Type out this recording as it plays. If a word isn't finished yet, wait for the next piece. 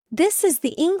This is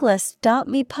the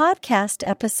English.me podcast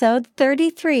episode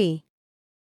 33.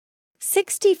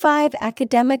 65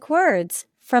 academic words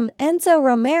from Enzo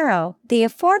Romero, the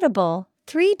affordable,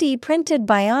 3D printed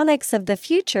bionics of the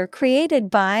future created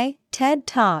by TED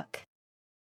Talk.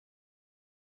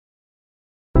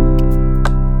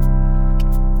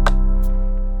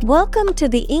 Welcome to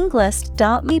the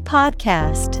English.me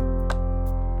podcast.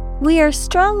 We are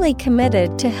strongly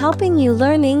committed to helping you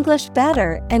learn English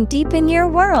better and deepen your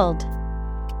world.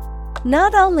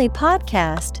 Not only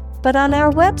podcast, but on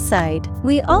our website,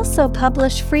 we also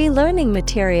publish free learning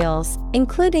materials,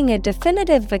 including a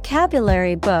definitive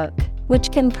vocabulary book,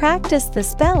 which can practice the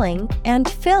spelling and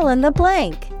fill in the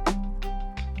blank.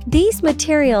 These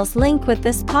materials link with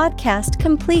this podcast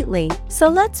completely, so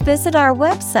let's visit our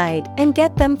website and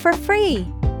get them for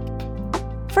free.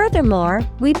 Furthermore,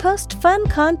 we post fun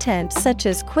content such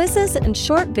as quizzes and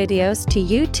short videos to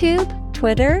YouTube,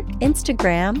 Twitter,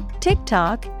 Instagram,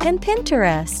 TikTok, and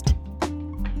Pinterest.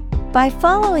 By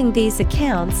following these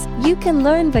accounts, you can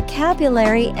learn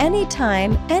vocabulary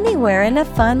anytime, anywhere in a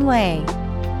fun way.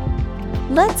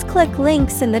 Let's click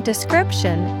links in the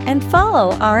description and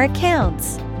follow our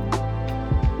accounts.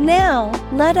 Now,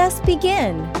 let us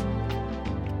begin.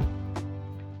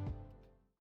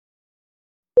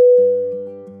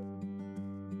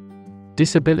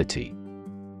 Disability.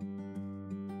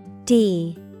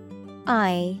 D-I-S-A-B-I-L-I-T-Y.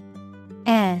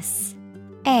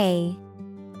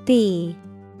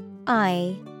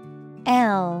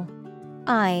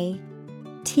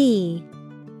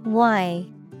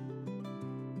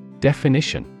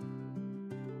 Definition: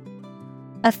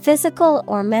 a physical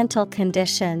or mental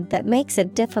condition that makes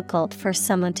it difficult for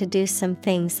someone to do some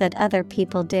things that other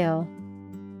people do.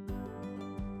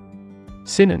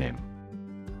 Synonym: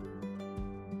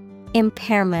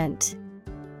 impairment,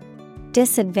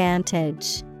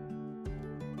 disadvantage,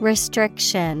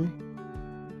 restriction.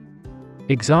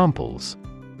 Examples: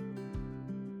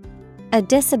 a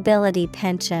disability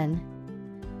pension,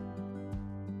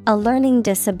 a learning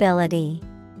disability.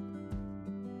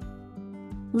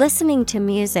 Listening to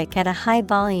music at a high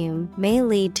volume may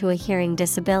lead to a hearing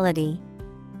disability.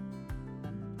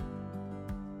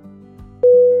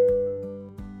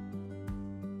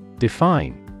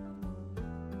 Define.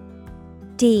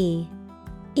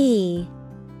 D-E-F-I-N-E.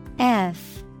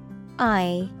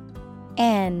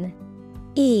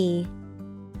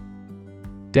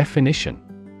 Definition: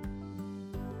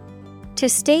 to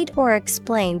state or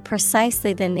explain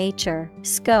precisely the nature,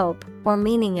 scope, or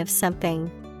meaning of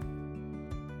something.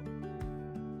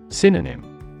 Synonym: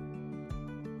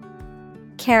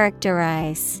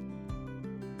 characterize,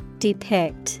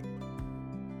 depict,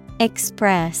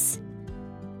 express.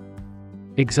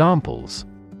 Examples: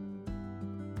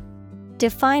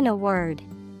 define a word.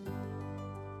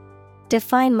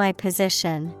 Define my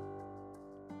position.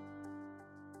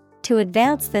 To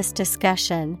advance this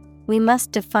discussion, we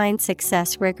must define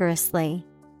success rigorously.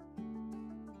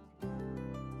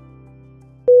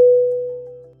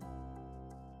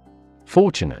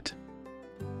 Fortunate.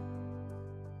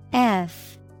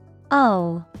 F-O-R-T-U-N-A-T-E.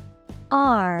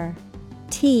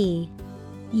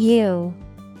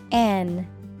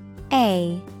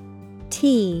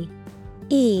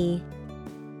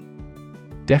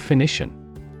 Definition: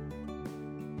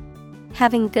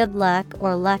 having good luck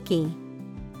or lucky.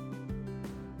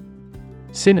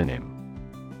 Synonym: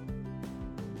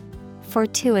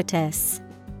 fortuitous,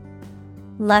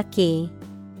 lucky,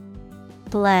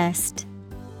 blessed.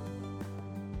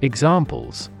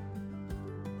 Examples: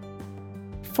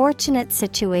 fortunate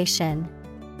situation,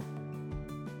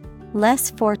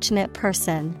 less fortunate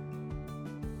person.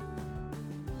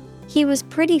 He was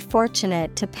pretty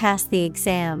fortunate to pass the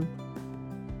exam.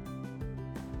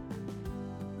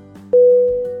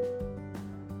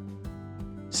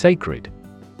 Sacred.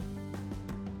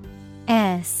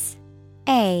 S-A-C-R-E-D.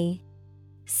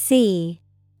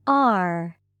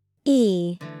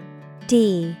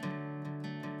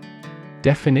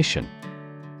 Definition: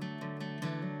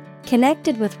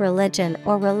 connected with religion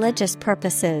or religious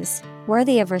purposes,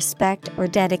 worthy of respect or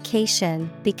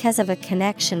dedication because of a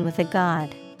connection with a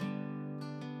god.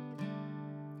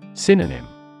 Synonym: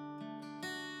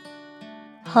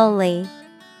 holy,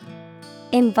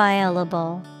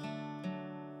 inviolable,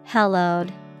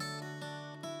 hallowed.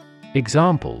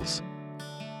 Examples: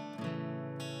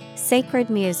 sacred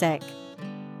music,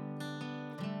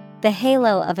 the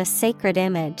halo of a sacred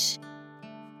image.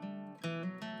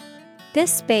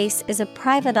 This space is a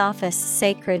private office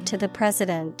sacred to the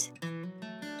president.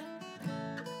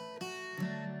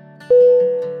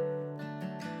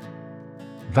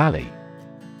 Valley.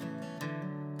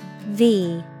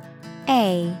 V-A-L-L-E-Y.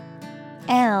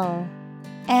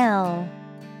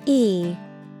 L-E-Y.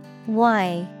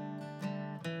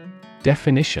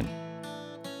 Definition: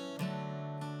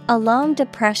 a long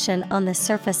depression on the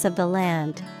surface of the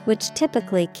land, which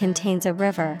typically contains a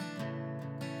river.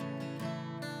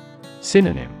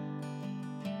 Synonym: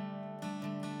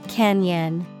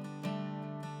 Canyon,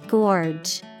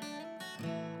 gorge,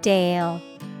 dale.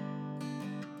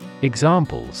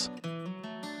 Examples: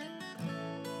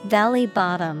 Valley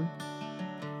bottom,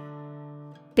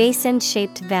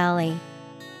 basin-shaped valley.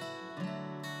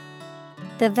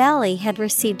 The valley had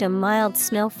received a mild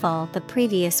snowfall the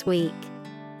previous week.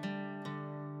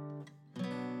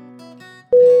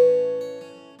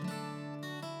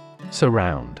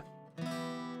 Surround.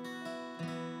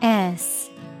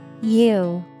 S-U-R-R-O-U-N-D.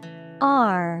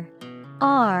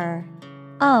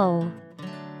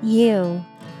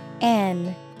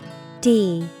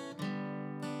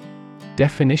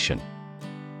 Definition: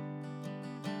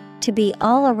 to be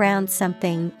all around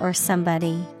something or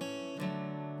somebody.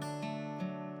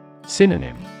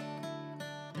 Synonym: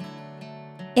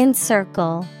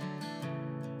 encircle,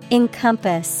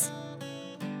 encompass,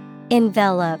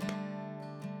 envelop.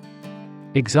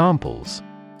 Examples: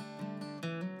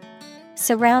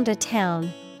 surround a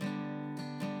town.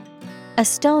 A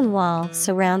stone wall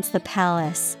surrounds the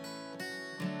palace.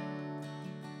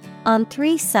 On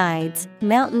 3 sides,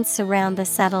 mountains surround the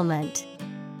settlement.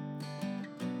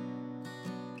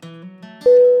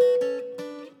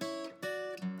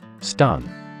 Stun.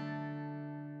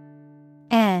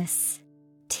 S-T-U-N.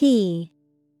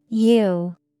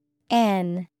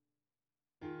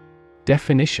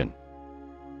 Definition: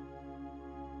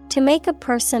 to make a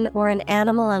person or an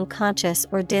animal unconscious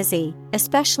or dizzy,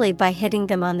 especially by hitting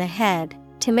them on the head,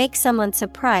 to make someone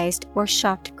surprised or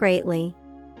shocked greatly.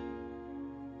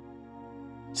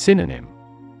 Synonym: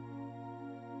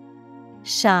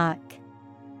 shock,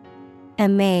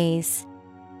 amaze,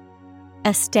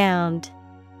 astound.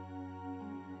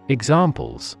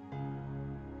 Examples: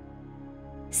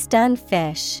 stun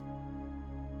fish,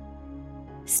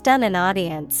 stun an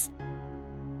audience.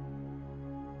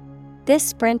 This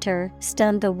sprinter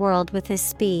stunned the world with his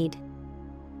speed.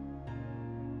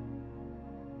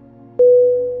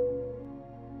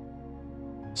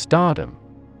 Stardom.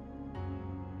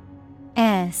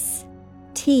 S-T-A-R-D-O-M.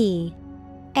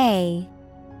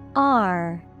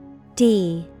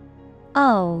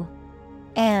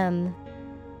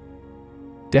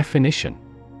 Definition: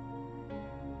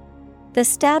 the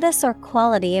status or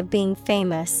quality of being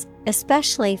famous,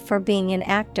 especially for being an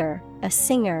actor, a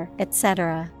singer,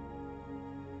 etc.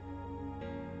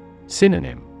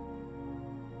 Synonym: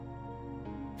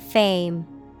 fame,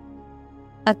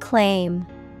 acclaim,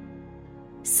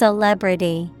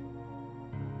 celebrity.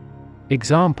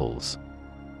 Examples: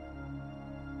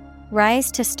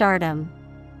 rise to stardom,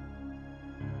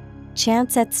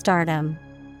 chance at stardom.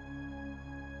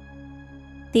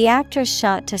 The actor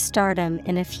shot to stardom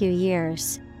in a few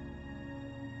years.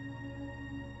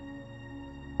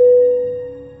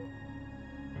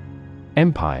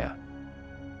 Empire.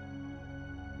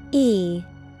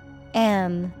 E-M-P-I-R-E.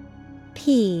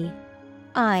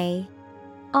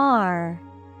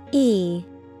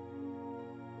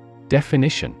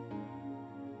 Definition: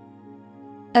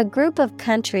 a group of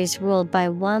countries ruled by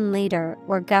one leader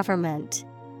or government.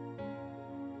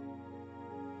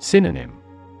 Synonym: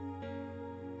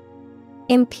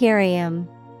 imperium,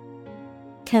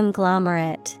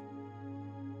 conglomerate,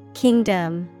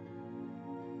 kingdom.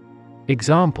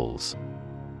 Examples: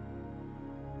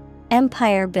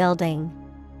 empire building,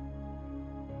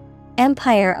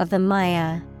 empire of the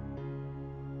Maya.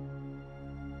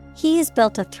 He has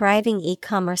built a thriving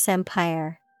e-commerce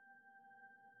empire.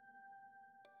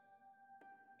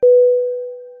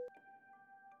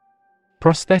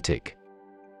 Prosthetic.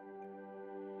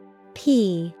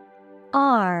 P-R-O-S-T-H-E-T-I-C.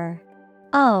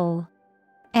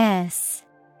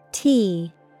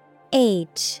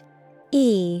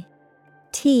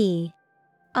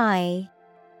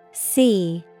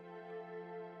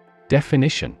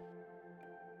 Definition: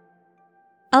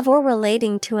 of or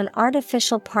relating to an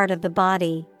artificial part of the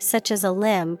body, such as a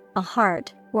limb, a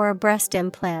heart, or a breast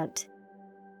implant.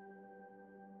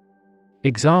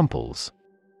 Examples: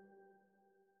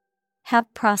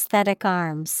 have prosthetic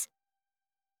arms,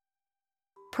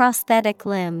 prosthetic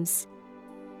limbs.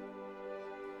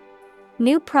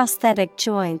 New prosthetic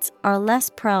joints are less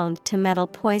prone to metal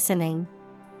poisoning.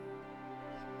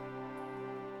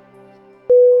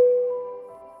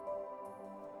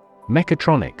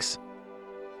 Mechatronics.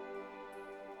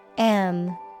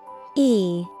 M-E-C-H-A-T-R-O-N-I-C-S.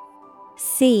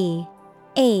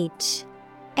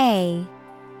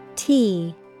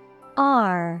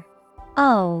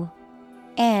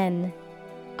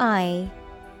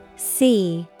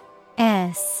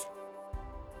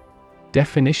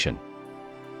 Definition: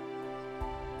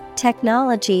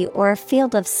 Technology or a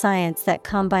field of science that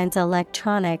combines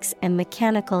electronics and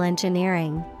mechanical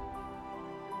engineering.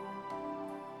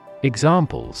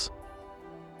 Examples: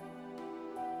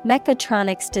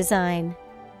 Mechatronics design.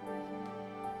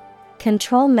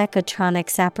 Control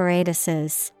mechatronics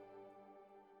apparatuses.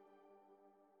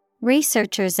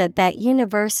 Researchers at that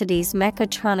university's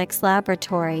mechatronics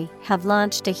laboratory have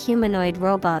launched a humanoid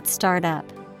robot startup.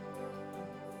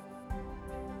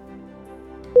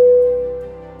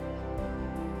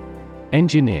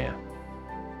 Engineer.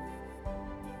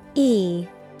 E-N-G-I-N-E-E-R.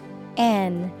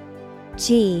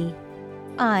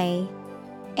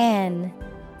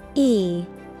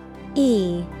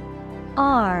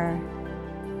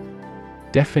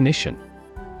 Definition: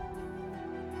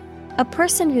 A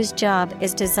person whose job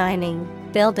is designing,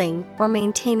 building, or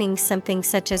maintaining something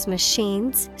such as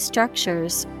machines,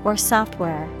 structures, or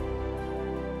software.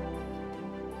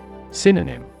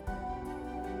 Synonym: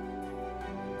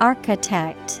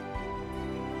 Architect,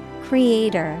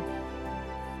 Creator,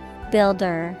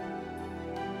 Builder.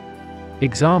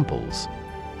 Examples: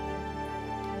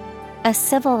 A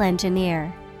civil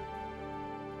engineer.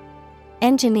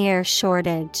 Engineer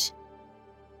shortage.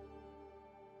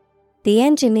 The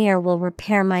engineer will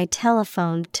repair my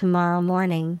telephone tomorrow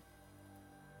morning.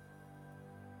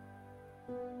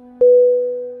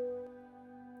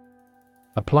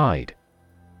 Applied.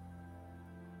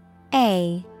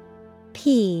 A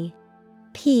P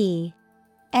P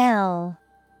L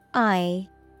I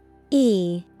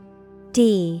E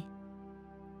D.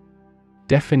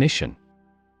 Definition: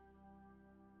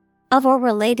 Of or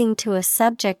relating to a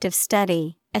subject of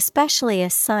study, especially a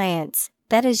science,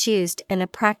 that is used in a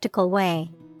practical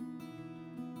way.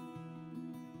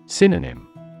 Synonym: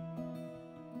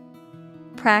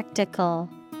 Practical,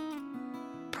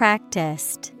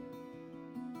 Practiced,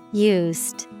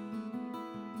 Used.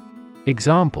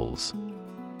 Examples: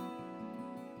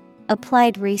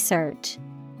 Applied research.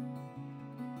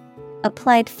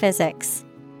 Applied physics.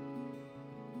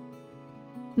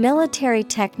 Military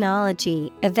technology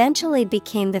eventually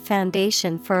became the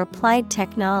foundation for applied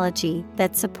technology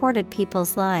that supported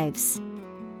people's lives.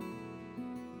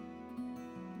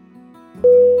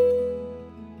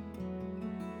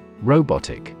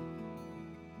 Robotic.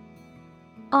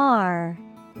 R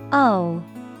O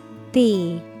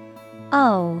B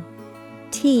O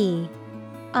T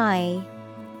I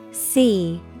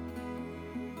C.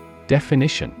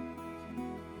 Definition: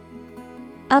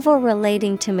 Of or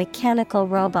relating to mechanical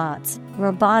robots,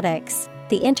 robotics,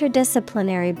 the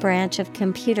interdisciplinary branch of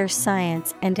computer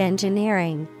science and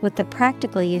engineering, with the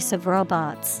practical use of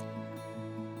robots.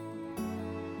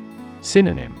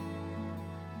 Synonym: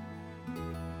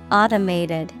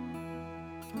 Automated,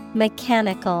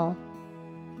 Mechanical,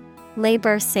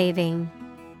 Labor-saving.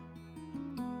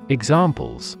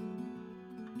 Examples: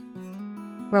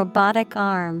 Robotic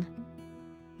arm.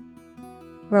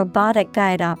 Robotic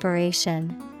guide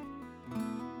operation.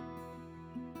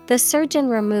 The surgeon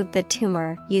removed the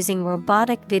tumor using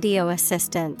robotic video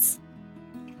assistance.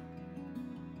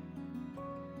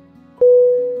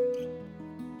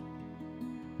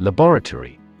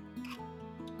 Laboratory.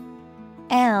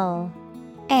 L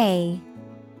A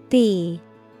B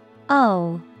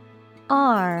O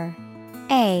R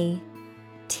A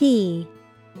T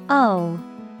O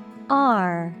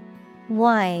R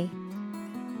Y.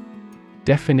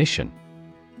 Definition: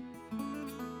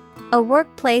 A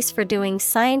workplace for doing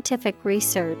scientific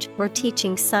research or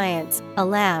teaching science, a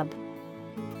lab.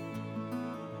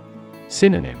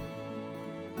 Synonym: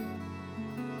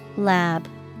 Lab,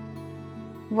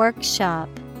 Workshop,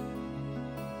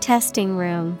 Testing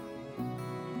room.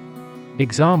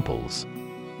 Examples: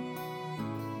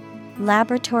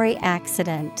 Laboratory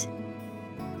accident.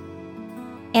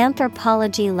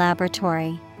 Anthropology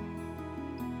laboratory.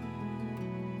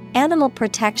 Animal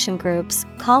protection groups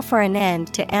call for an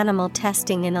end to animal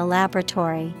testing in a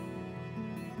laboratory.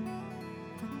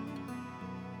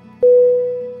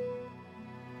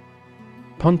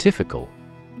 Pontifical.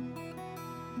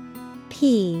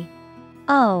 P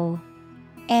O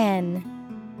N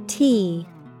T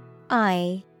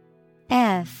I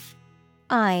F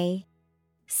I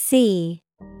C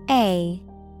A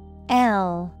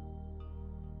L.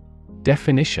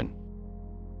 Definition: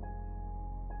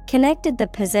 Connected the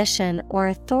position or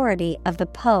authority of the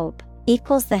Pope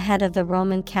equals the head of the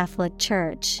Roman Catholic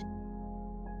Church.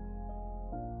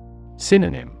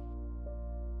 Synonym: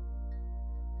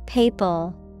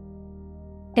 Papal,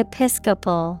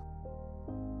 Episcopal,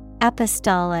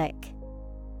 Apostolic.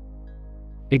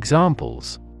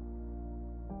 Examples: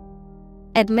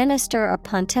 Administer a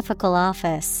pontifical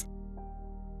office.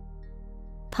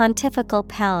 Pontifical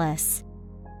palace.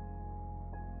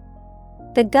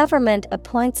 The government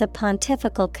appoints a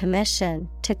pontifical commission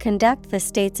to conduct the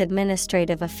state's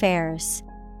administrative affairs.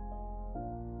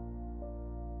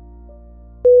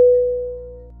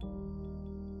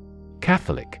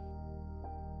 Catholic.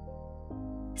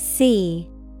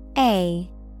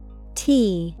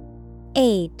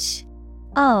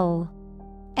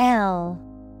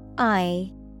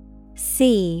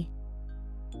 C-A-T-H-O-L-I-C.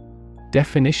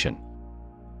 Definition: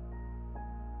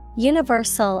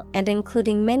 universal and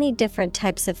including many different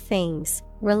types of things,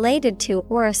 related to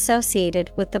or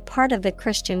associated with the part of the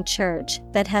Christian Church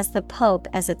that has the Pope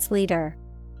as its leader.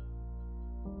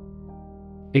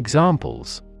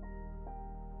 Examples: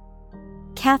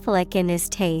 Catholic in his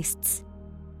tastes.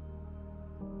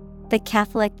 The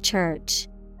Catholic Church.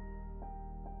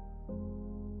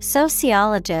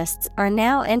 Sociologists are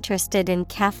now interested in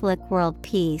Catholic world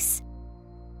peace.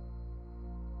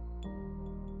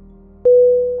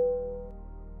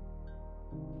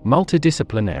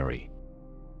 Multidisciplinary.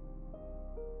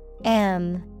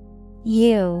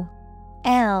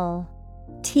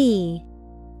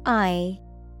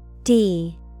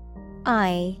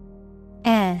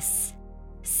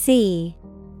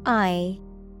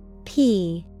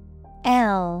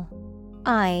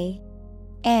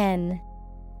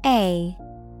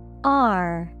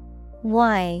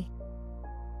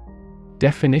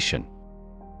 Definition: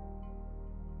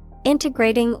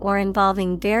 integrating or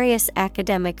involving various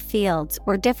academic fields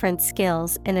or different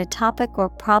skills in a topic or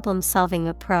problem-solving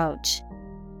approach.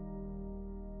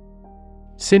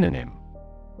 Synonym: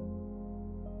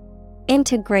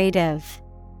 integrative,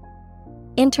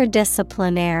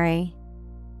 interdisciplinary.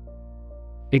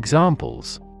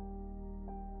 Examples: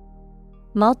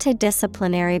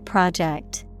 multidisciplinary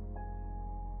project.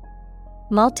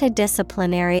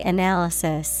 Multidisciplinary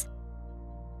analysis.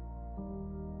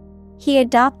 He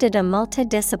adopted a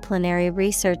multidisciplinary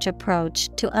research approach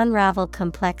to unravel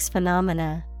complex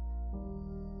phenomena.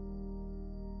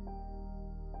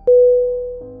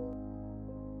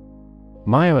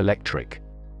 Myoelectric.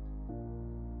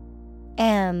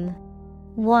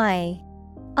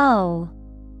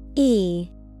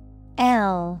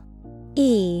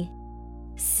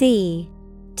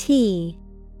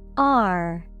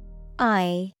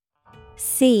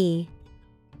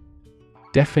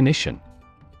 Definition: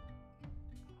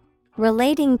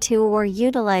 relating to or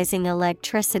utilizing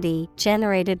electricity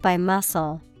generated by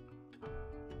muscle.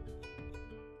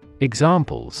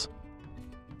 Examples: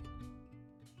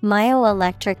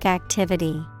 myoelectric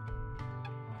activity.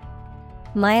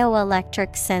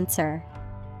 Myoelectric sensor.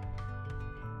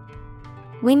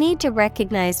 We need to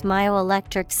recognize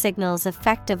myoelectric signals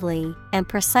effectively and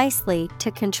precisely to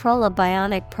control a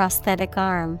bionic prosthetic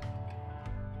arm.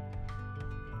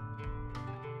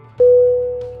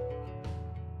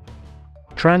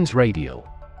 Transradial.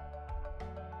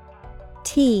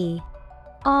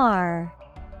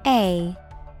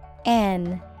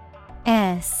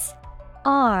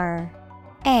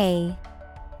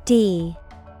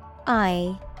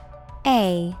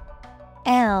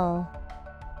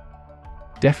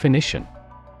 Definition: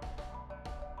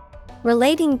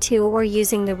 relating to or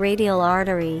using the radial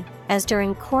artery, as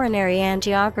during coronary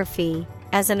angiography,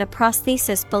 as in a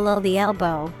prosthesis below the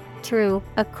elbow, through,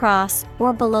 across,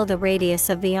 or below the radius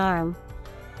of the arm.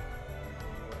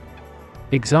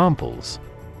 Examples: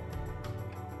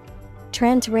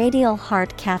 transradial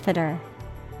heart catheter.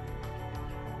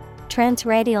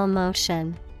 Transradial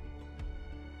motion.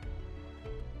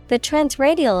 The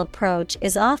transradial approach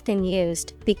is often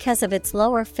used because of its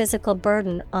lower physical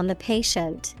burden on the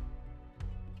patient.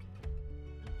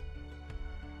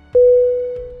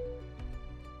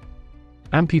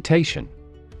 Amputation.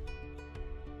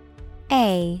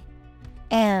 A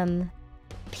M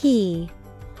P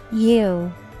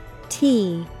U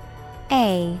T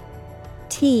A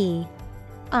T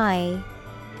I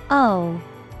O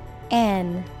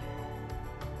N.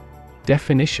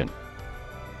 Definition: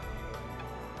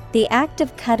 the act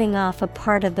of cutting off a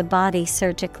part of the body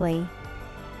surgically.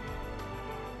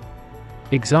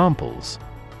 Examples: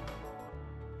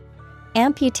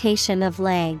 amputation of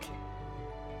leg.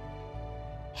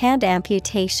 Hand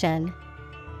amputation.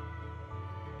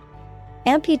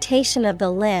 Amputation of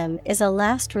the limb is a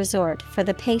last resort for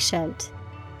the patient.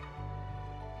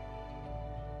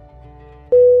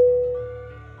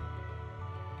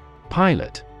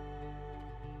 Pilot.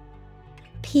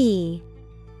 P-I-L-O-T.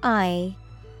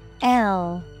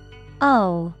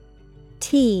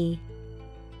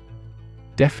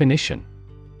 Definition: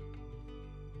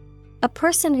 a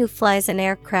person who flies an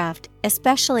aircraft,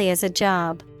 especially as a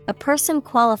job, a person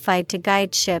qualified to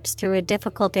guide ships through a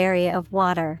difficult area of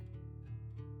water.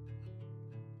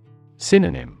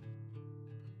 Synonym: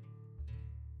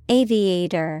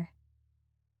 Aviator,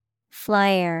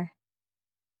 flyer,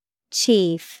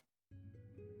 chief.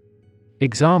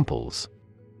 Examples: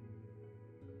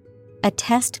 A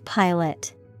test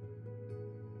pilot,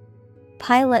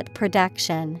 pilot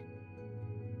production.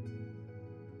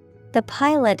 The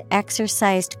pilot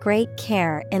exercised great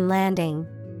care in landing.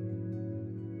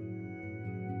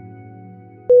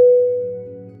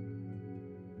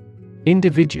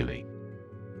 Individually.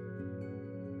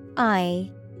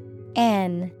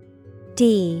 Individually.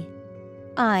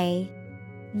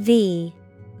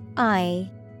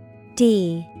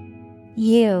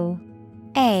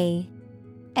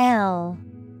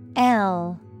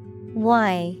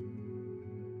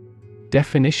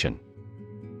 Definition: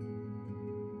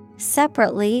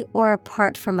 Separately or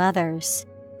apart from others.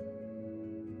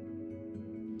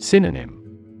 Synonym: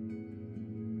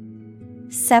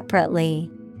 Separately,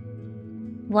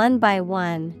 one by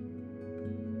one.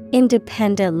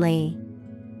 Independently.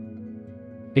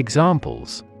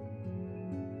 Examples: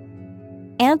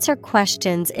 Answer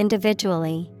questions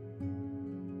individually.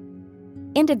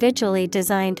 Individually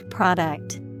designed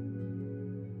product.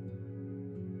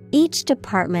 Each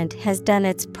department has done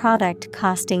its product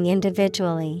costing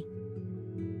individually.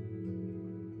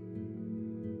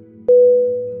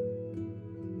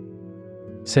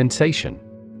 Sensation.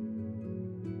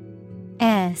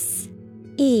 SENSATION.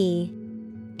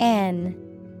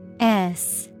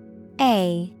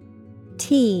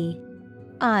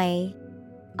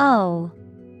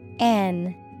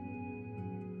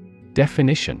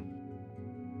 Definition: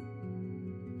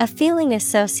 A feeling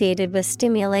associated with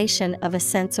stimulation of a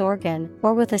sense organ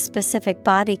or with a specific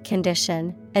body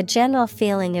condition, a general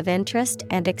feeling of interest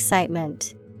and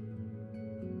excitement.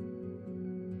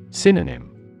 Synonym: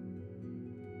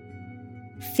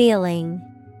 Feeling,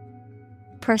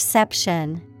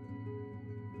 perception,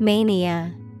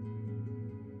 mania.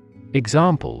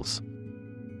 Examples: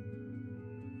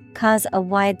 Cause a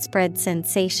widespread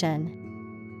sensation.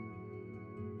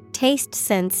 Taste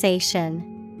sensation.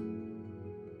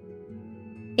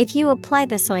 If you apply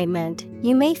this ointment,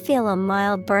 you may feel a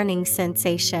mild burning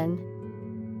sensation.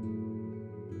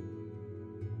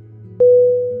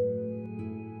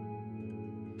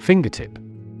 Fingertip.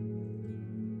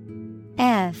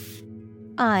 FINGERTIP.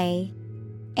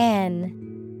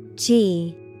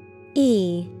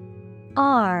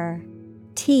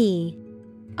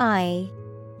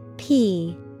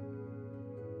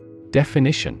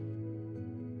 Definition: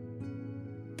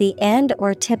 The end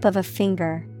or tip of a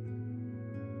finger.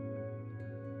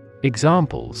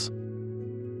 Examples: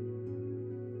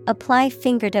 Apply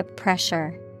fingertip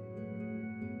pressure.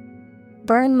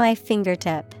 Burn my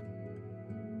fingertip.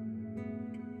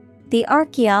 The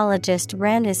archaeologist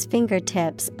ran his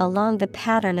fingertips along the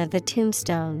pattern of the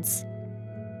tombstones.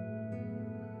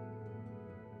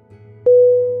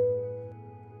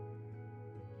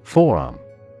 Forearm.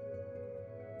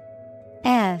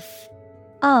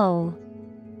 FOREARM.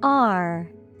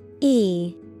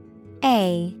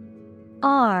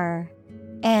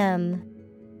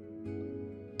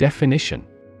 Definition: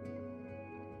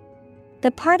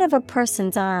 The part of a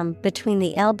person's arm between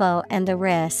the elbow and the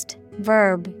wrist.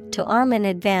 Verb, to arm in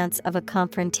advance of a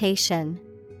confrontation.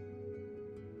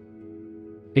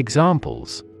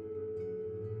 Examples: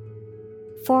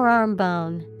 Forearm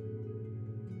bone.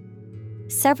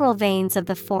 Several veins of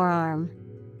the forearm.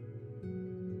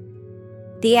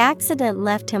 The accident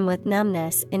left him with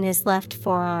numbness in his left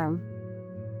forearm.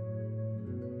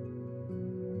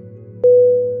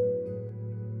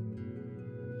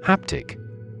 Haptic.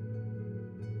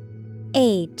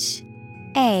 HAPTIC.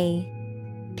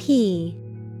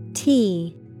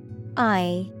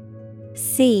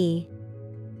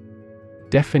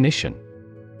 Definition: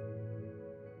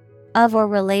 Of or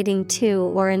relating to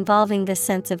or involving the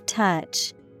sense of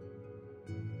touch.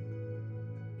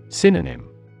 Synonym: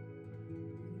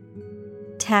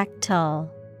 Tactile,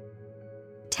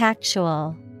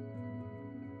 tactual.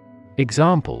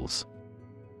 Examples: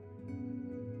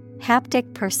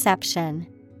 Haptic perception.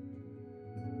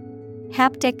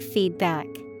 Haptic feedback.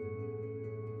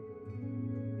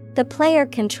 The player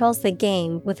controls the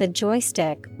game with a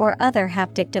joystick or other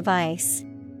haptic device.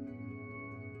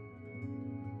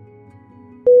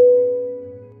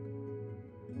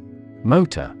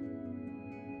 Motor.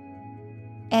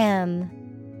 MOTOR.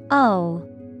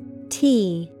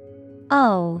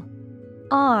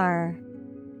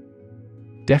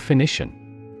 Definition: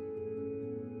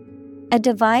 A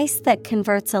device that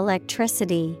converts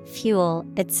electricity, fuel,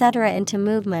 etc. into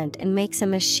movement and makes a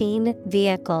machine,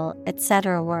 vehicle,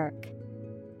 etc. work.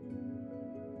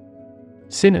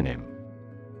 Synonym: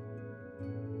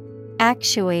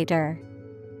 Actuator,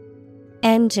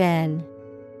 engine,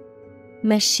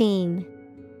 machine.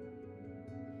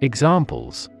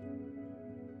 Examples: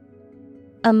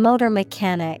 A motor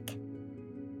mechanic,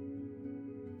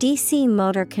 DC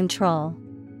motor control.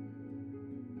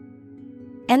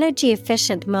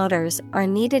 Energy-efficient motors are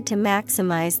needed to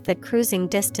maximize the cruising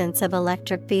distance of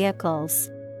electric vehicles.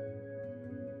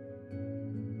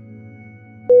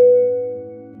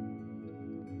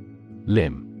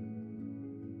 Limb.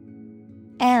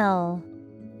 L-I-M-B.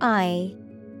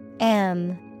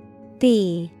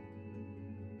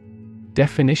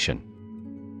 Definition: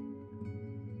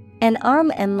 An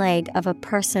arm and leg of a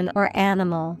person or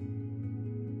animal.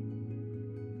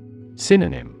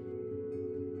 Synonym: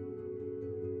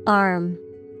 Arm,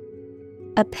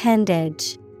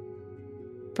 appendage,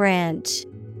 branch.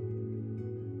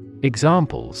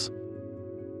 Examples: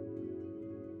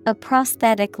 A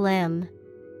prosthetic limb,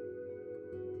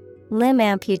 limb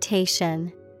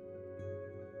amputation.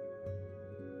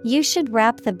 You should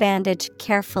wrap the bandage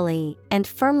carefully and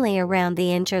firmly around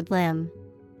the injured limb.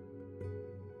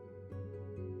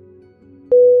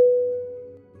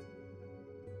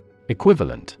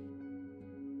 Equivalent.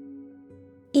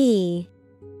 EQUIVALENT.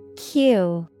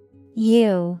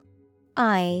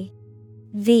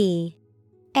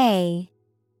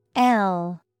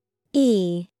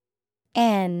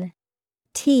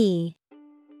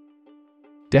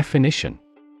 Definition: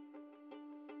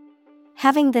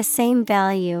 Having the same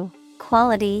value,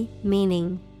 quality,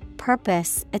 meaning,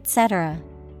 purpose, etc.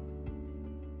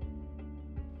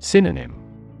 Synonym: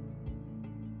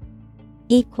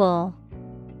 Equal,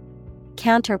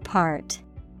 counterpart,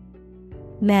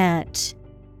 match.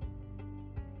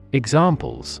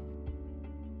 Examples: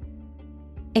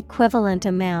 Equivalent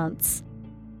amounts.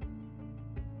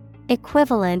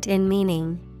 Equivalent in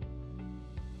meaning.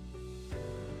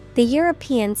 The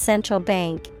European Central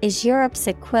Bank is Europe's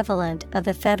equivalent of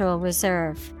the Federal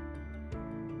Reserve.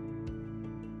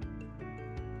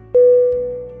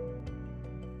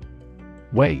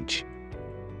 Wage.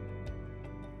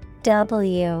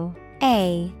 W-A-G-E.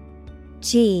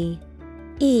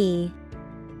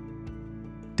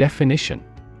 Definition: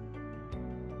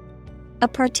 A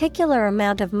particular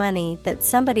amount of money that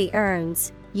somebody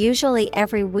earns, usually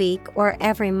every week or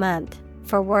every month,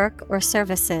 for work or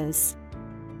services.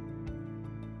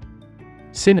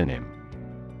 Synonym: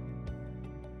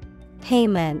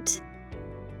 Payment,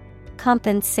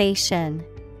 compensation,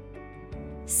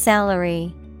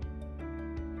 salary.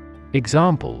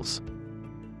 Examples: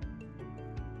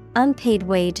 Unpaid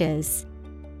wages.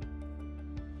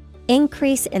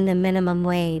 Increase in the minimum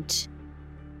wage.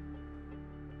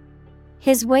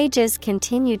 His wages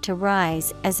continued to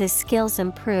rise as his skills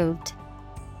improved.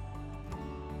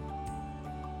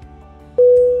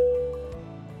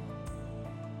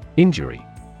 Injury.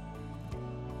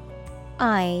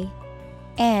 I-N-J-U-R-Y.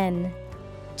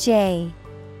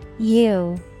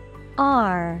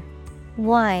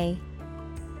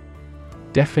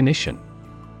 Definition: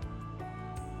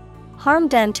 Harm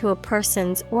done to a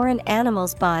person's or an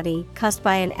animal's body caused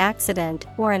by an accident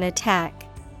or an attack.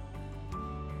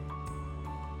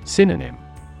 Synonym: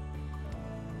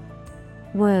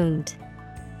 Wound,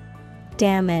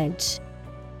 damage,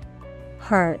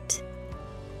 hurt.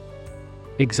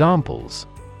 Examples: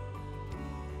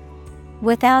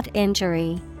 Without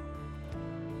injury.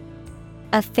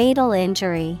 A fatal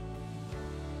injury.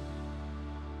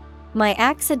 My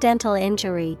accidental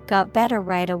injury got better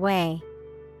right away.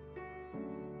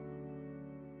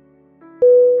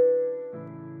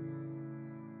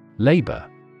 Labor.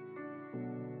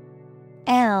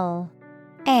 L-A-B-O-R.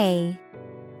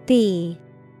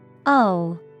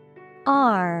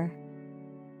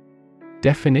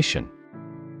 Definition: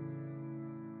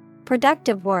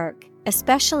 Productive work,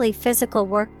 especially physical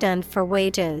work done for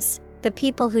wages, the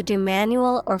people who do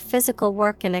manual or physical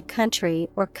work in a country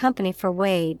or company for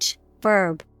wage.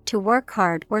 Verb, to work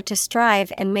hard or to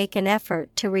strive and make an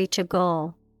effort to reach a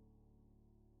goal.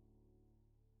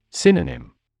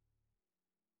 Synonym: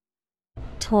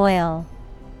 Toil,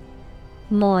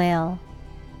 moil,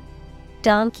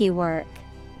 donkey work.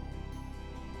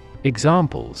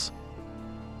 Examples: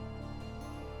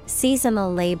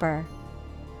 Seasonal labor,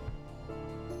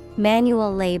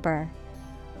 manual labor.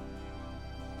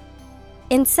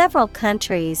 In several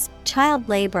countries, child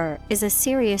labor is a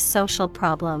serious social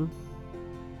problem.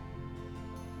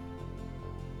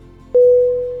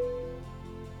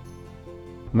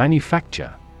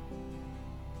 Manufacture.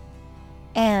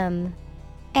 M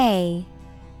A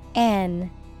N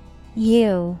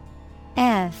U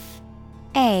F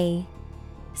A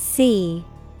C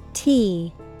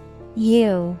T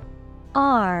U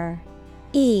R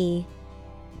E.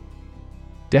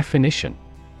 Definition: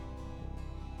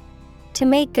 to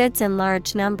make goods in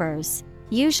large numbers,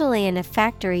 usually in a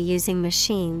factory using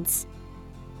machines.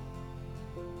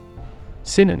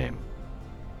 Synonym: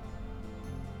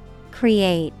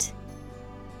 Create,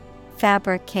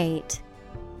 fabricate,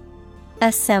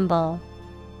 assemble.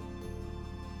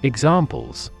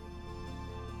 Examples: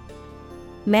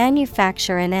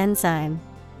 manufacture an enzyme,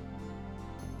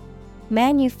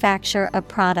 manufacture a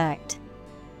product.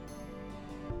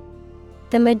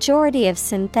 The majority of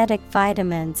synthetic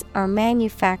vitamins are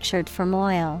manufactured from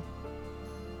oil.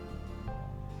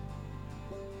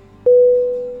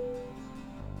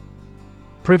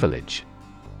 Privilege.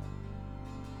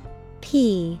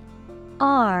 P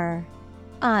R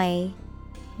I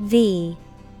V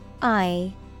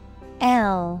I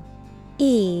L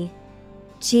E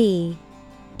G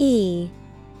E.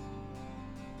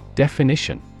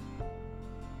 Definition: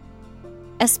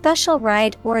 a special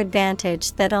right or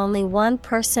advantage that only one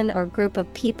person or group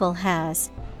of people has,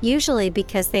 usually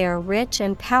because they are rich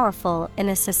and powerful in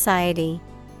a society.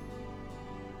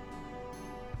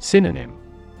 Synonym: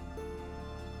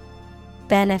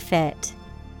 benefit,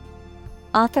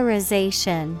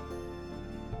 authorization,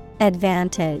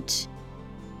 advantage.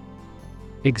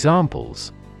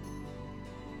 Examples: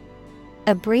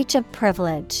 a breach of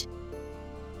privilege,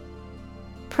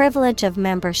 privilege of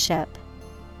membership.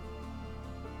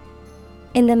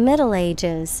 In the Middle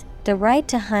Ages, the right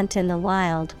to hunt in the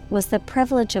wild was the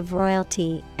privilege of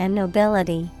royalty and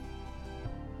nobility.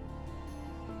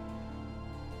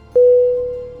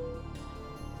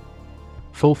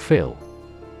 Fulfill.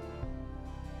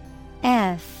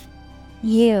 F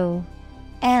U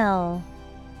L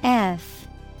F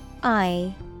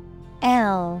I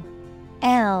L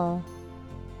L.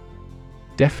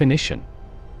 Definition: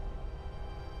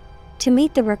 to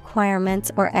meet the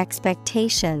requirements or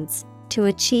expectations, to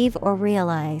achieve or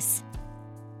realize.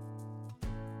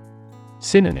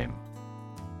 Synonym: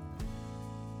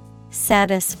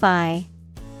 satisfy,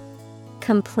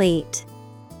 complete,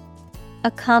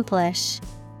 accomplish.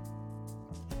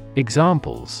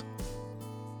 Examples: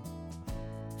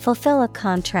 fulfill a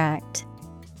contract,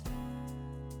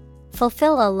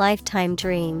 fulfill a lifetime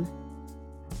dream.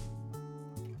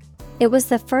 It was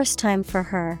the first time for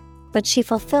her, but she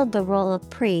fulfilled the role of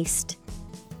priest.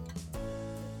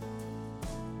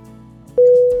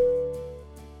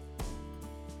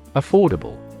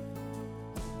 Affordable.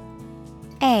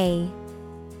 A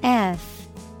F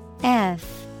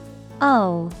F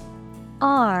O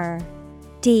R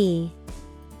D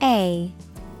A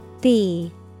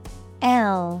B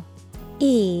L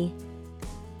E.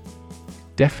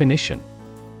 Definition: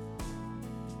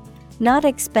 not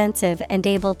expensive and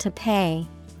able to pay.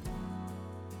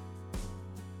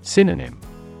 Synonym: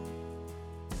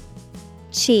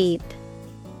 cheap,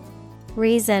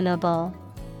 reasonable,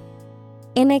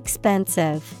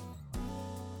 inexpensive.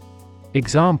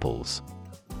 Examples: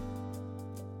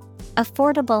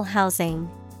 affordable housing,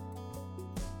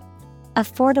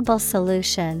 affordable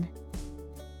solution.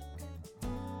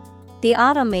 The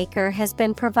automaker has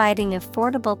been providing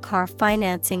affordable car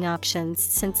financing options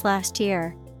since last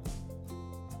year.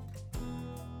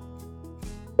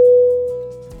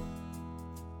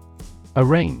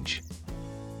 Arrange.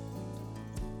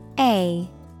 A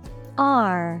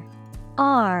R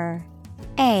R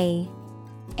A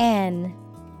N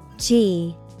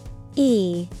G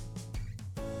E.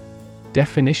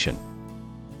 Definition: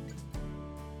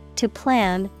 to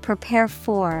plan, prepare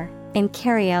for, and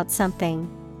carry out something.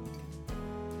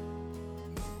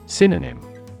 Synonym: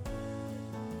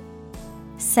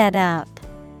 set up,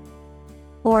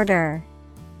 order,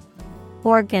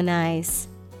 organize.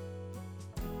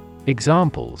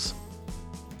 Examples: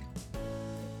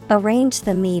 arrange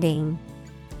the meeting.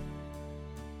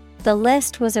 The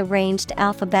list was arranged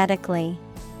alphabetically.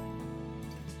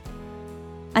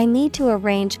 I need to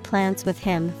arrange plans with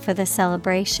him for the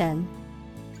celebration.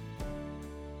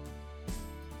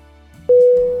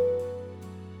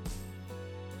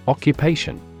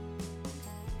 Occupation.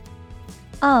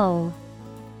 O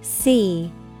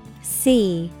C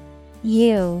C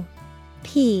U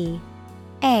P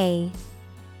A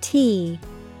T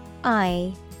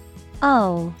I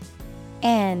O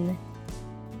N.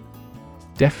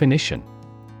 Definition: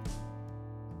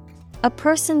 a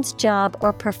person's job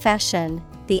or profession,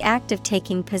 the act of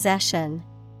taking possession.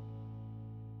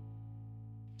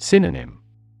 Synonym: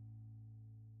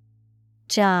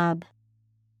 job,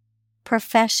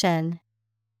 profession,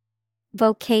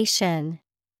 vocation.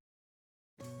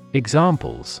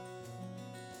 Examples: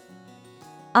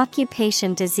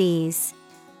 occupation disease,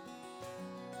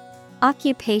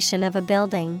 occupation of a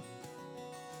building.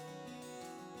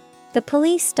 The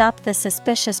police stopped the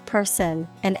suspicious person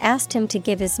and asked him to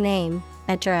give his name,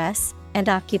 address, and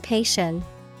occupation.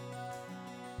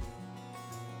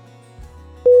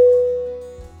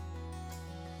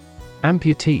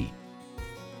 Amputee.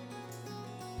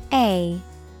 A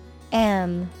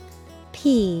M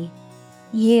P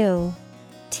U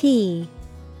T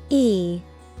E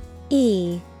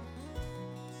E.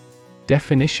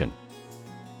 Definition: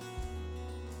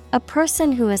 a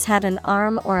person who has had an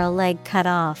arm or a leg cut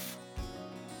off.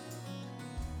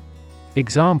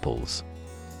 Examples: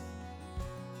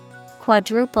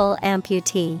 Quadruple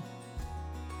amputee,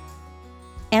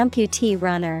 amputee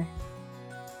runner.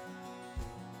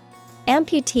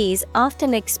 Amputees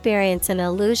often experience an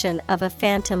illusion of a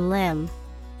phantom limb.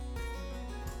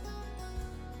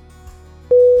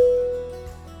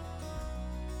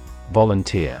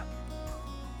 Volunteer.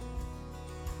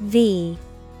 V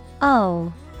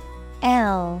O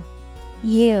L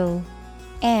U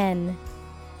N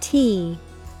T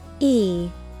E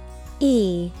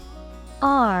E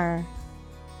R.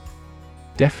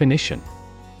 Definition: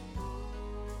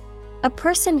 a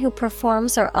person who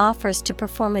performs or offers to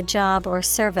perform a job or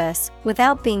service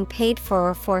without being paid for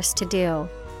or forced to do.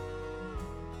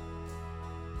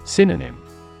 Synonym: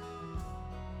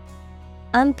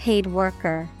 unpaid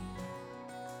worker,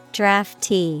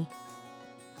 draftee,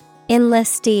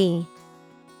 enlistee.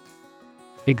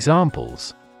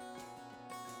 Examples: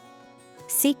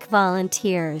 seek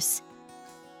volunteers,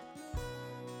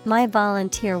 my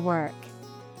volunteer work.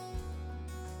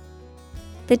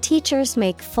 The teachers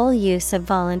make full use of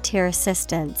volunteer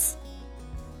assistance.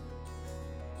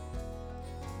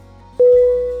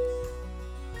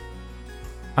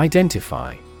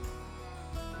 Identify.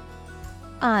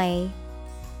 I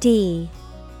D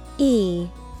E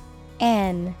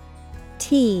N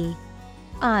T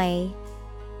I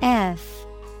F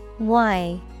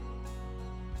Y.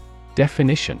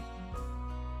 Definition: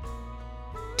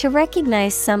 to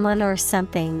recognize someone or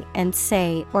something and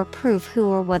say or prove who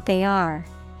or what they are.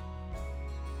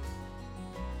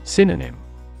 Synonym: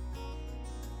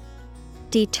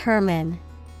 determine,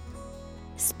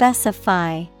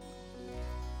 specify,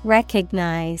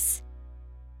 recognize.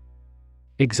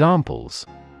 Examples: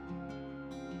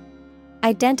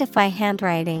 identify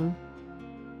handwriting,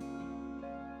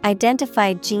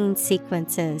 identify gene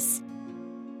sequences.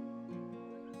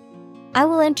 I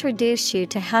will introduce you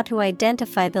to how to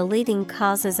identify the leading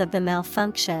causes of the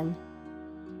malfunction.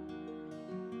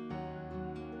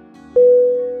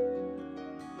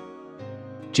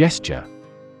 Gesture.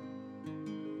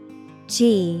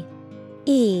 G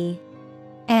E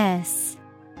S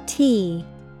T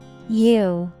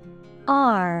U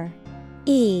R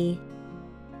E.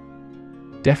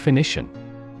 Definition: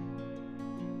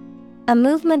 a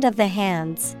movement of the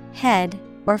hands, head,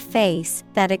 or face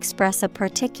that express a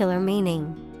particular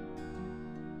meaning.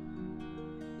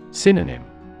 Synonym: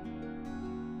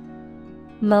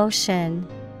 motion,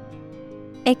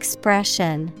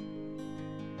 expression,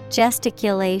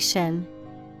 gesticulation.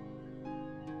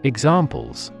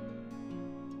 Examples: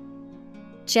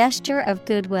 gesture of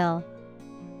goodwill,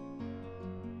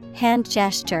 hand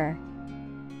gesture.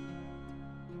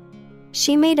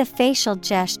 She made a facial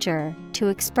gesture to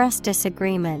express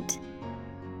disagreement.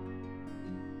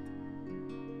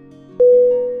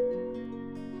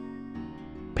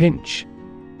 Pinch.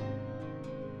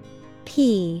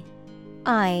 P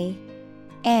I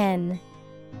N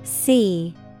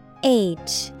C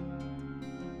H.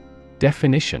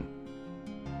 Definition: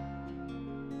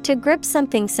 to grip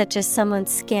something such as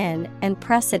someone's skin and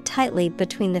press it tightly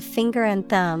between the finger and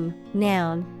thumb.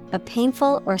 Noun, a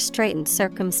painful or straitened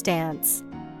circumstance.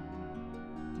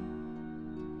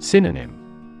 Synonym: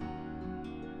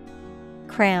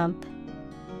 cramp,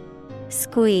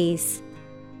 squeeze,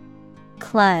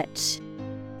 clutch.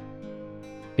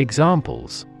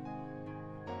 Examples: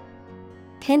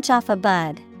 pinch off a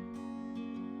bud,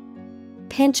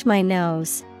 pinch my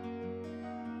nose.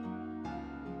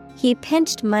 He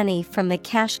pinched money from the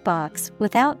cash box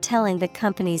without telling the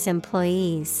company's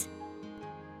employees.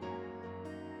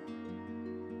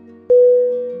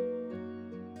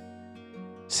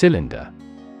 Cylinder.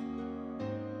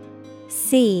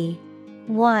 C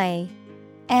Y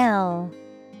L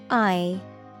I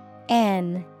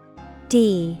N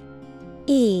D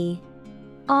E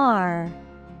R.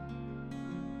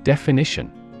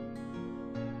 Definition: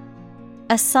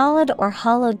 a solid or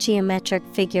hollow geometric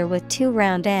figure with two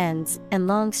round ends and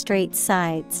long straight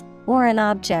sides, or an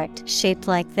object shaped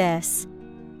like this.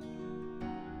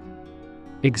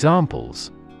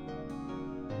 Examples: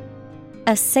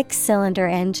 a 6-cylinder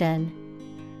engine,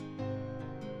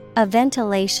 a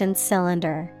ventilation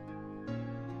cylinder.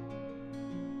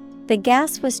 The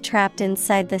gas was trapped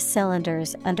inside the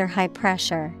cylinders under high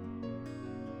pressure.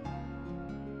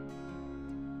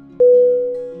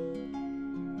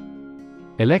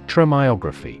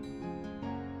 Electromyography.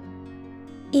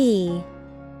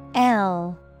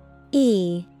 electromyography.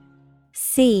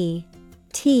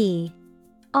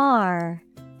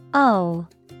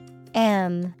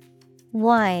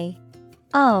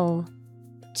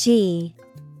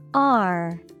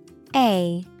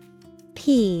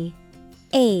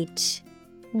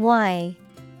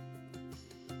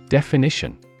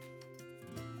 Definition: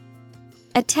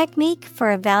 a technique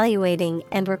for evaluating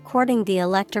and recording the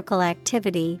electrical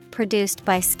activity produced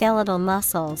by skeletal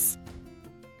muscles.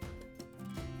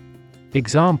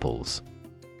 Examples: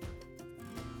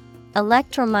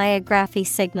 electromyography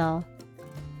signal,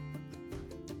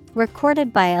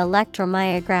 recorded by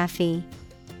electromyography.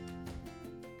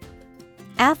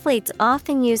 Athletes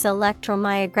often use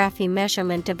electromyography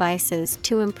measurement devices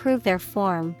to improve their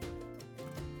form.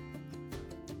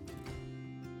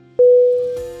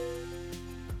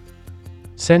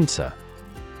 Sensor.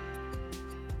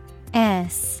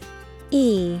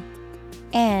 S-E-N-S-O-R.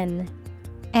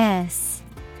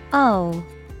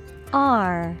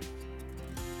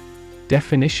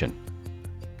 Definition: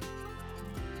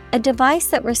 a device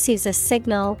that receives a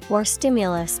signal or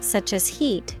stimulus such as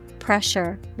heat,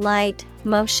 pressure, light,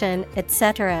 motion,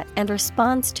 etc., and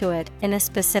responds to it in a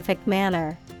specific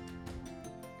manner.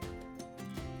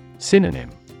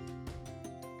 Synonym: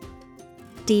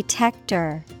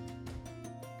 detector.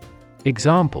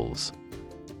 Examples: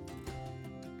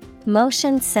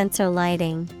 motion sensor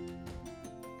lighting,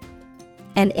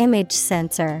 an image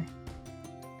sensor.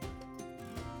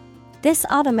 This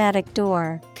automatic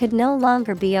door could no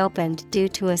longer be opened due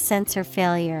to a sensor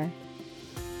failure.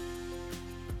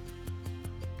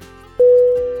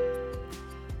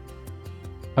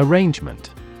 Arrangement.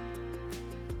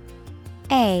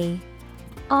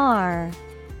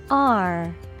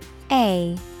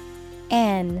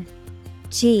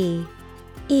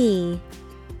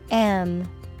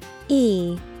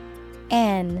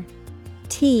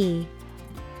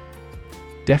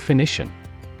 Definition: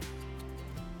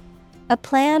 a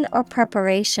plan or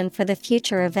preparation for the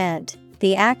future event,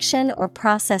 the action or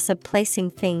process of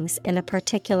placing things in a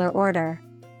particular order.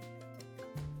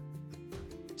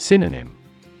 Synonym: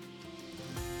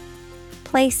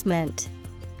 placement,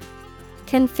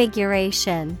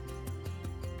 configuration,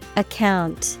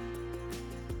 account.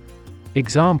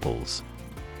 Examples: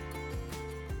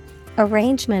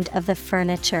 arrangement of the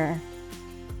furniture,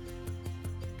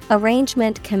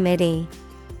 arrangement committee.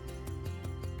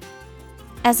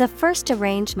 As a first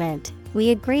arrangement,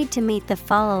 we agreed to meet the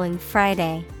following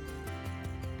Friday.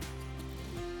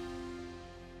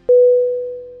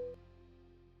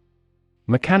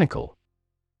 Mechanical.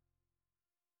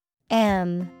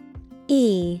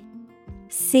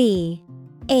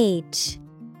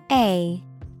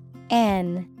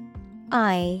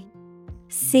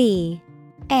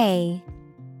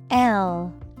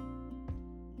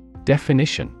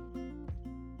 Definition: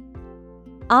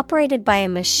 operated by a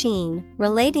machine,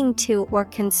 relating to or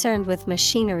concerned with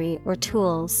machinery or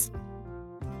tools.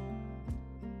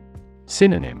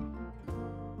 Synonym: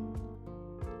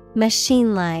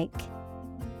 machine-like,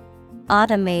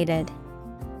 automated,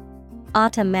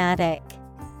 automatic.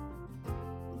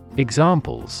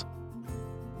 Examples: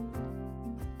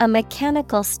 a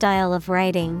mechanical style of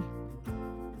writing,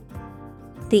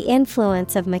 the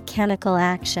influence of mechanical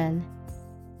action.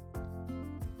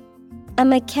 A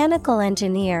mechanical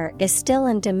engineer is still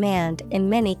in demand in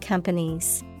many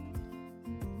companies.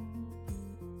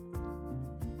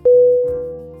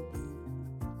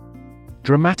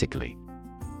 Dramatically.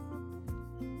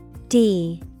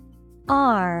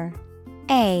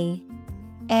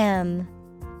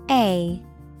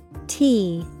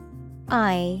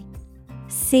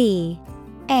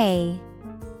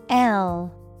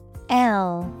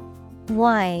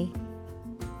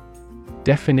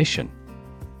 Definition: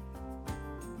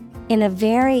 in a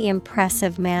very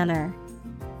impressive manner.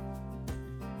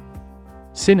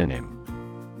 Synonym: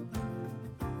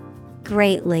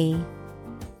 greatly,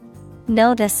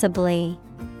 noticeably,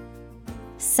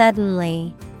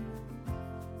 suddenly.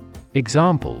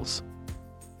 Examples: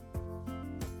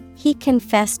 he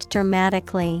confessed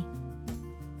dramatically.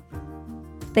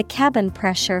 The cabin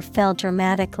pressure fell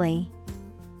dramatically.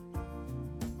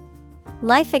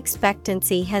 Life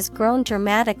expectancy has grown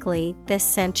dramatically this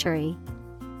century.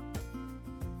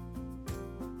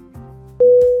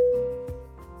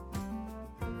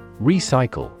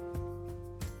 Recycle.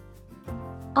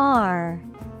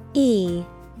 RECYCLE.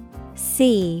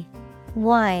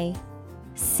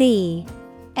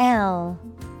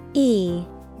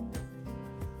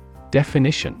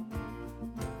 Definition: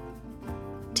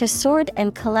 to sort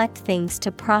and collect things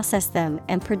to process them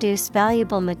and produce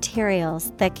valuable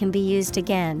materials that can be used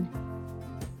again.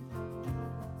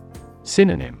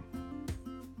 Synonym: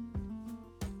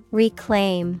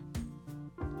 Reclaim,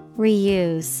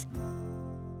 reuse,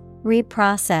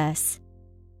 reprocess.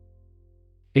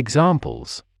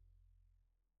 Examples: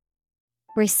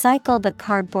 recycle the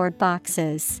cardboard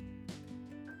boxes.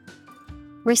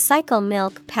 Recycle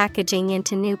milk packaging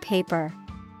into new paper.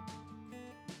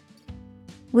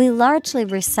 We largely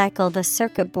recycle the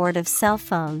circuit board of cell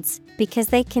phones because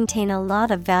they contain a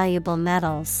lot of valuable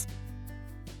metals.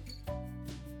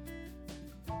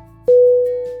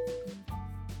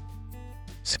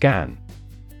 Scan.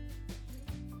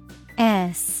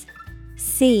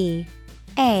 SCAN.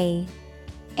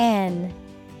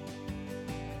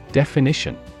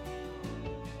 Definition: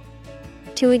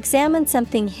 to examine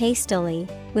something hastily,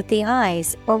 with the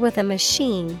eyes or with a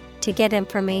machine, to get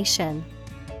information.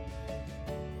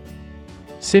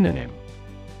 Synonym: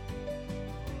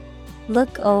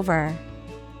 look over,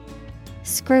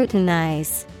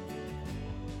 scrutinize,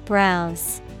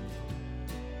 browse.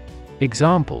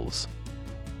 Examples: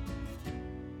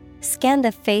 scan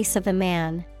the face of a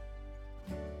man.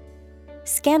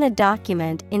 Scan a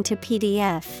document into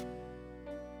PDF.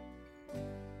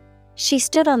 She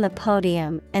stood on the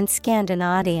podium and scanned an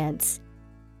audience.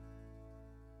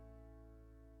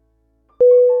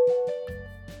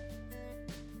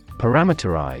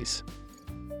 Parameterize.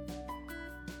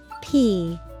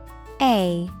 Parameterize.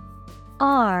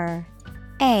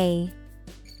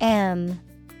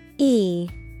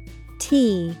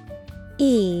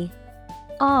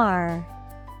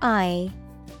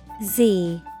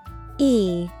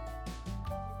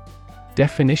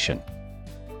 Definition: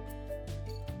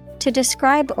 to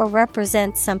describe or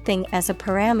represent something as a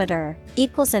parameter,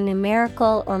 equals a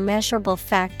numerical or measurable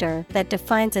factor that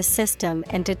defines a system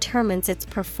and determines its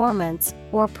performance,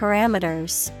 or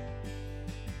parameters.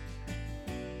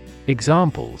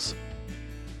 Examples: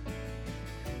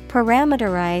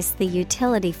 parameterize the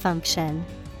utility function.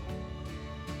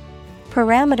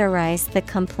 Parameterize the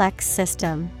complex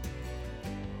system.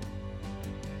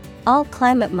 All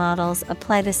climate models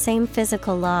apply the same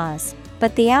physical laws,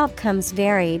 but the outcomes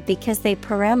vary because they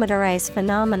parameterize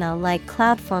phenomena like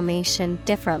cloud formation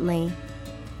differently.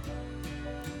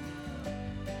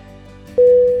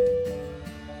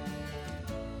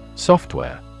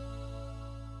 Software.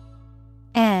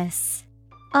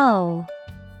 SOFTWARE.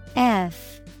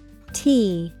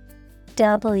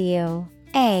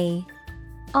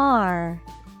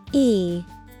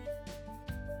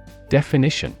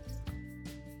 Definition: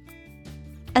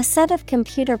 a set of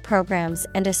computer programs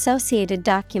and associated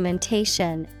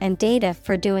documentation and data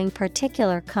for doing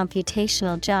particular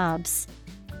computational jobs.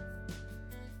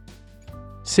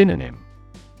 Synonym: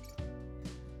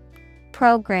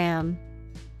 program,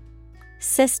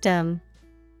 system,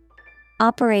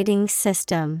 operating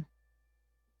system.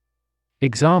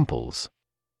 Examples: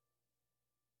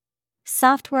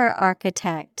 software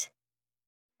architect.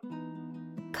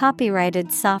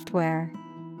 Copyrighted software.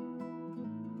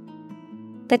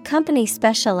 The company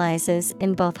specializes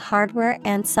in both hardware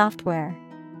and software.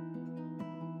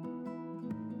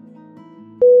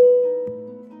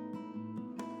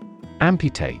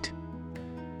 Amputate.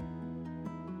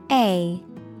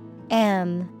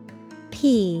 AMPUTATE.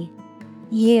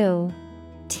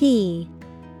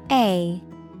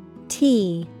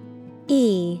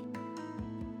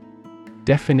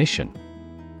 Definition: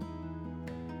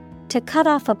 to cut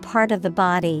off a part of the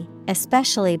body,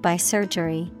 especially by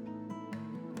surgery.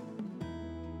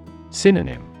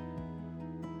 Synonym: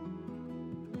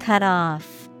 cut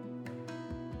off,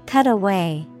 cut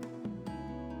away.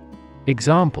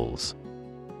 Examples: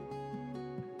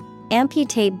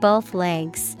 amputate both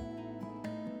legs.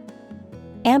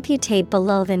 Amputate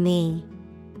below the knee.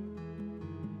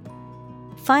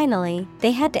 Finally,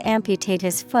 they had to amputate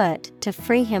his foot to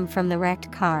free him from the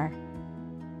wrecked car.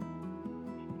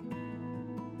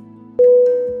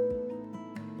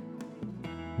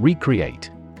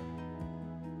 Recreate.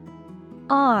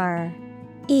 RECREATE.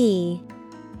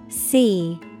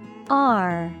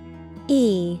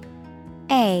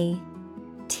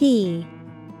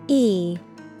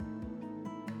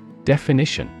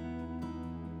 Definition: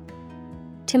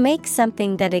 to make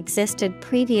something that existed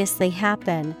previously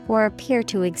happen or appear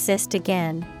to exist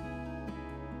again.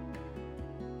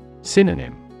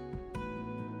 Synonym: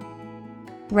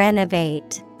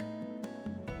 renovate,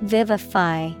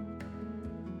 vivify,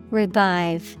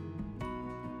 revive.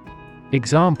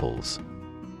 Examples: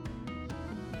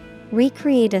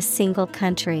 Recreate a single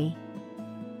country.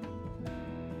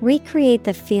 Recreate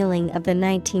the feeling of the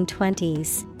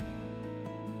 1920s.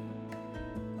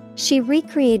 She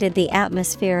recreated the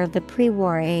atmosphere of the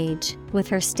pre-war age with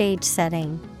her stage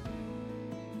setting.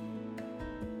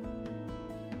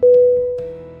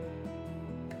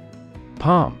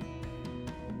 Palm.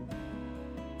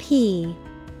 P-A-L-M.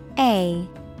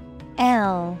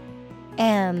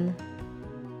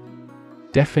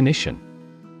 Definition: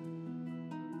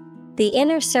 The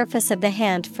inner surface of the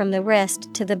hand from the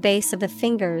wrist to the base of the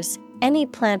fingers, any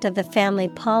plant of the family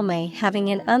Palmae having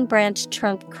an unbranched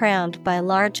trunk crowned by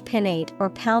large pinnate or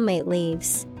palmate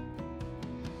leaves.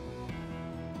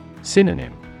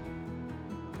 Synonym: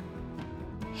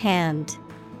 Hand,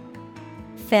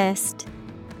 fist.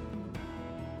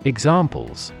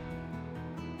 Examples: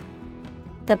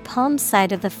 The palm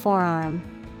side of the forearm.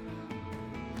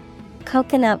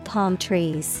 Coconut palm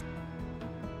trees.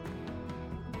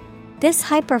 This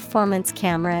high-performance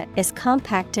camera is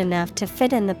compact enough to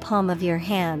fit in the palm of your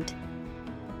hand.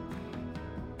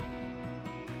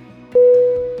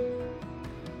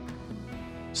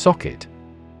 Socket.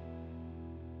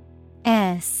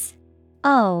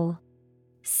 S-O-C-K-E-T.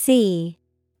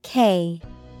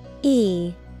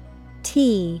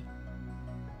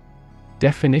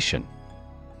 Definition: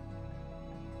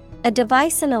 A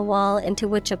device in a wall into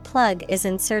which a plug is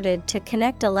inserted to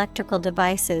connect electrical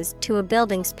devices to a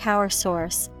building's power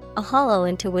source, a hollow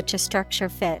into which a structure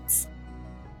fits.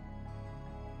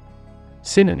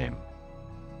 Synonym: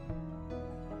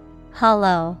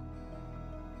 Hollow,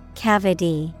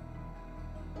 cavity.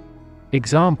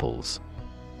 Examples: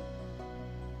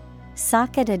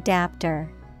 Socket adapter.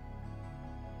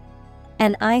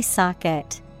 An eye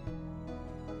socket.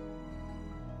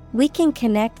 We can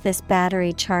connect this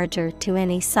battery charger to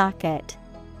any socket.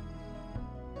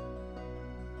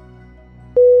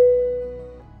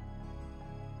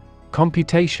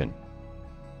 Computation.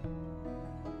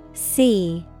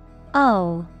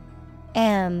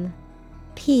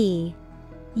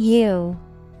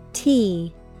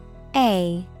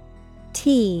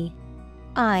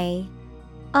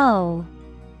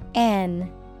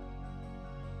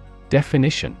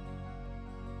 Definition: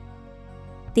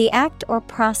 The act or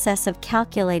process of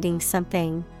calculating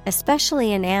something,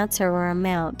 especially an answer or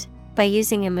amount, by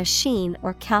using a machine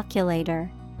or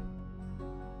calculator.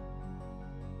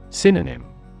 Synonym: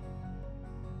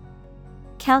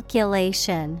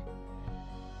 Calculation,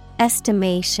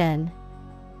 estimation,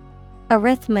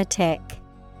 arithmetic.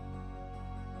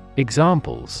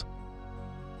 Examples: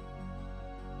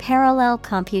 Parallel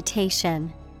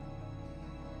computation.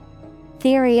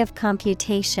 Theory of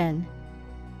computation.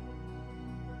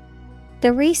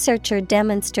 The researcher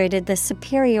demonstrated the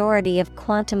superiority of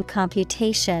quantum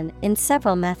computation in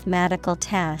several mathematical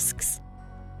tasks.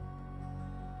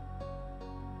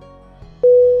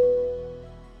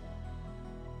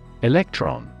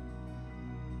 Electron.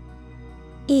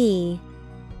 E-L-E-C-T-R-O-N.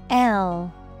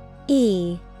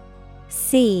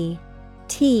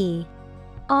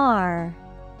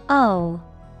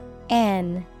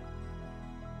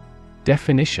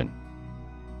 Definition: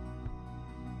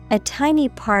 A tiny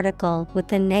particle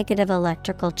with a negative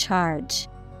electrical charge.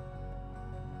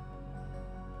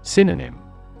 Synonym: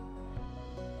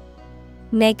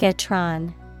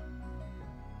 Negatron.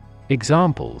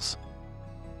 Examples: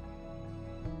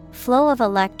 Flow of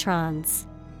electrons.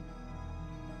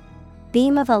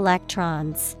 Beam of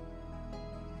electrons.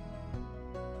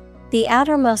 The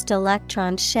outermost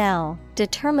electron shell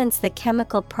determines the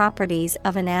chemical properties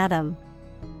of an atom.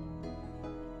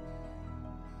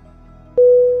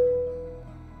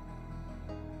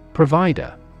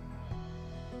 Provider.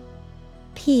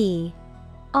 P-R-O-V-I-D-E-R.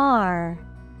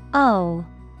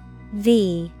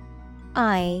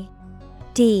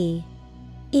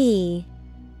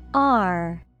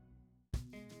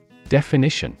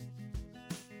 Definition: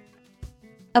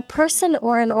 A person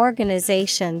or an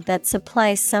organization that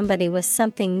supplies somebody with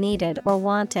something needed or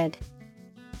wanted.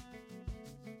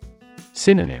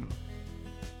 Synonym: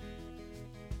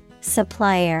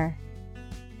 Supplier.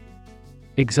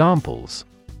 Examples: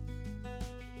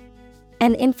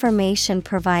 An information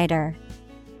provider.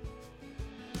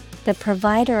 The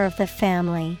provider of the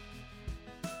family.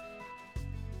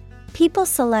 People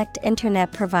select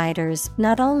internet providers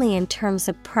not only in terms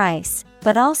of price,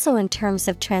 but also in terms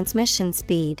of transmission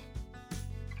speed.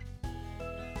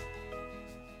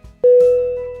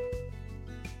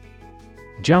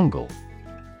 Jungle.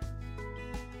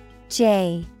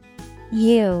 J-U-N-G-L-E.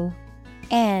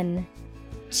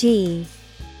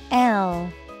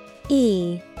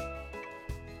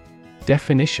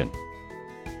 Definition: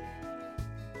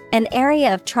 an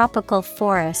area of tropical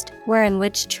forest wherein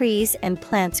which trees and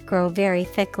plants grow very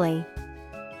thickly.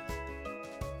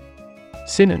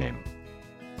 Synonym: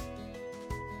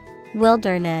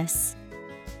 Wilderness,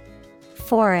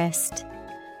 forest.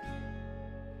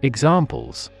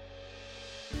 Examples: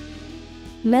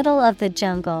 Middle of the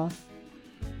jungle,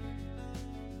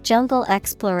 jungle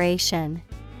exploration.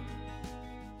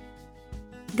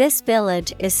 This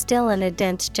village is still in a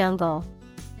dense jungle.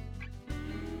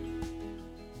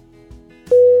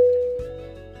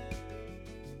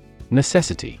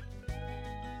 Necessity.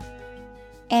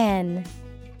 Necessity.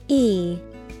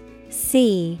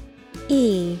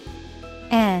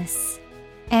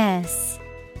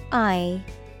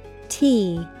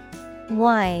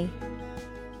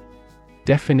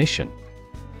 Definition: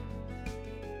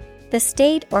 the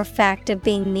state or fact of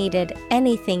being needed,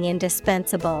 anything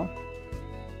indispensable.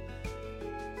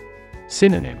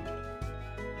 Synonym: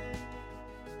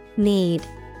 Need,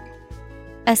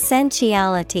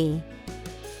 essentiality,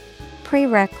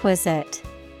 prerequisite.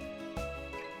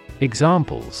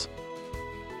 Examples: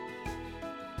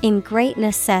 in great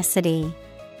necessity,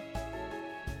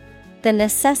 the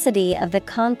necessity of the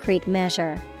concrete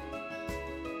measure.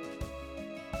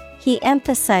 He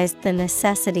emphasized the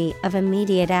necessity of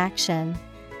immediate action.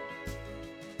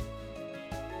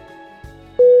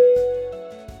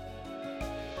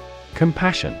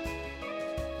 Compassion.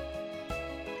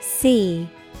 COMPASSION.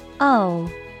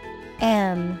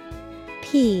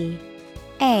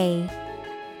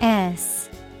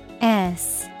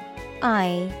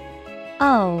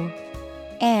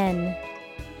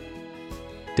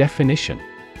 Definition: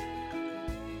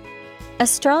 a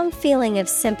strong feeling of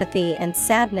sympathy and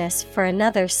sadness for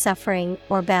another's suffering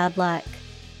or bad luck.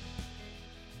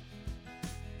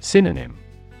 Synonym: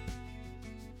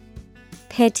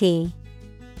 pity,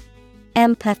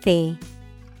 empathy,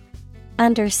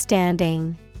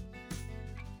 understanding.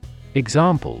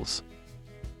 Examples: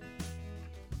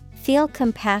 feel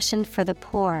compassion for the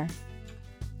poor.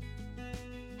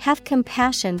 Have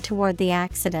compassion toward the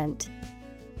accident.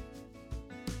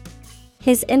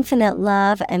 His infinite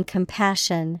love and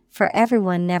compassion for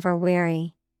everyone never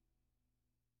weary.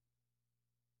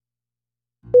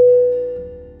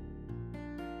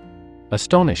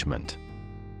 Astonishment.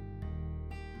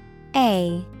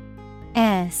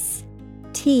 AStonishment.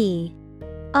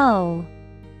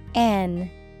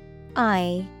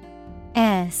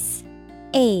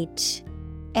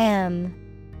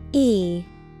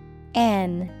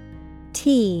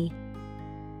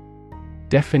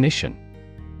 Definition: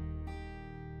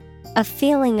 a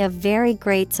feeling of very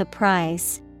great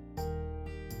surprise.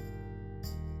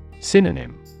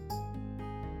 Synonym: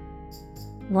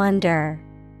 wonder,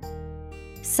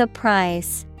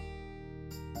 surprise,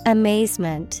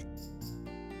 amazement.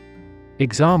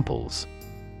 Examples: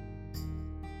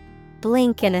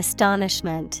 blink in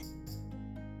astonishment.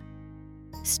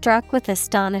 Struck with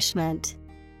astonishment.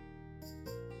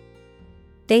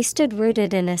 They stood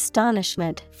rooted in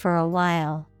astonishment for a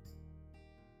while.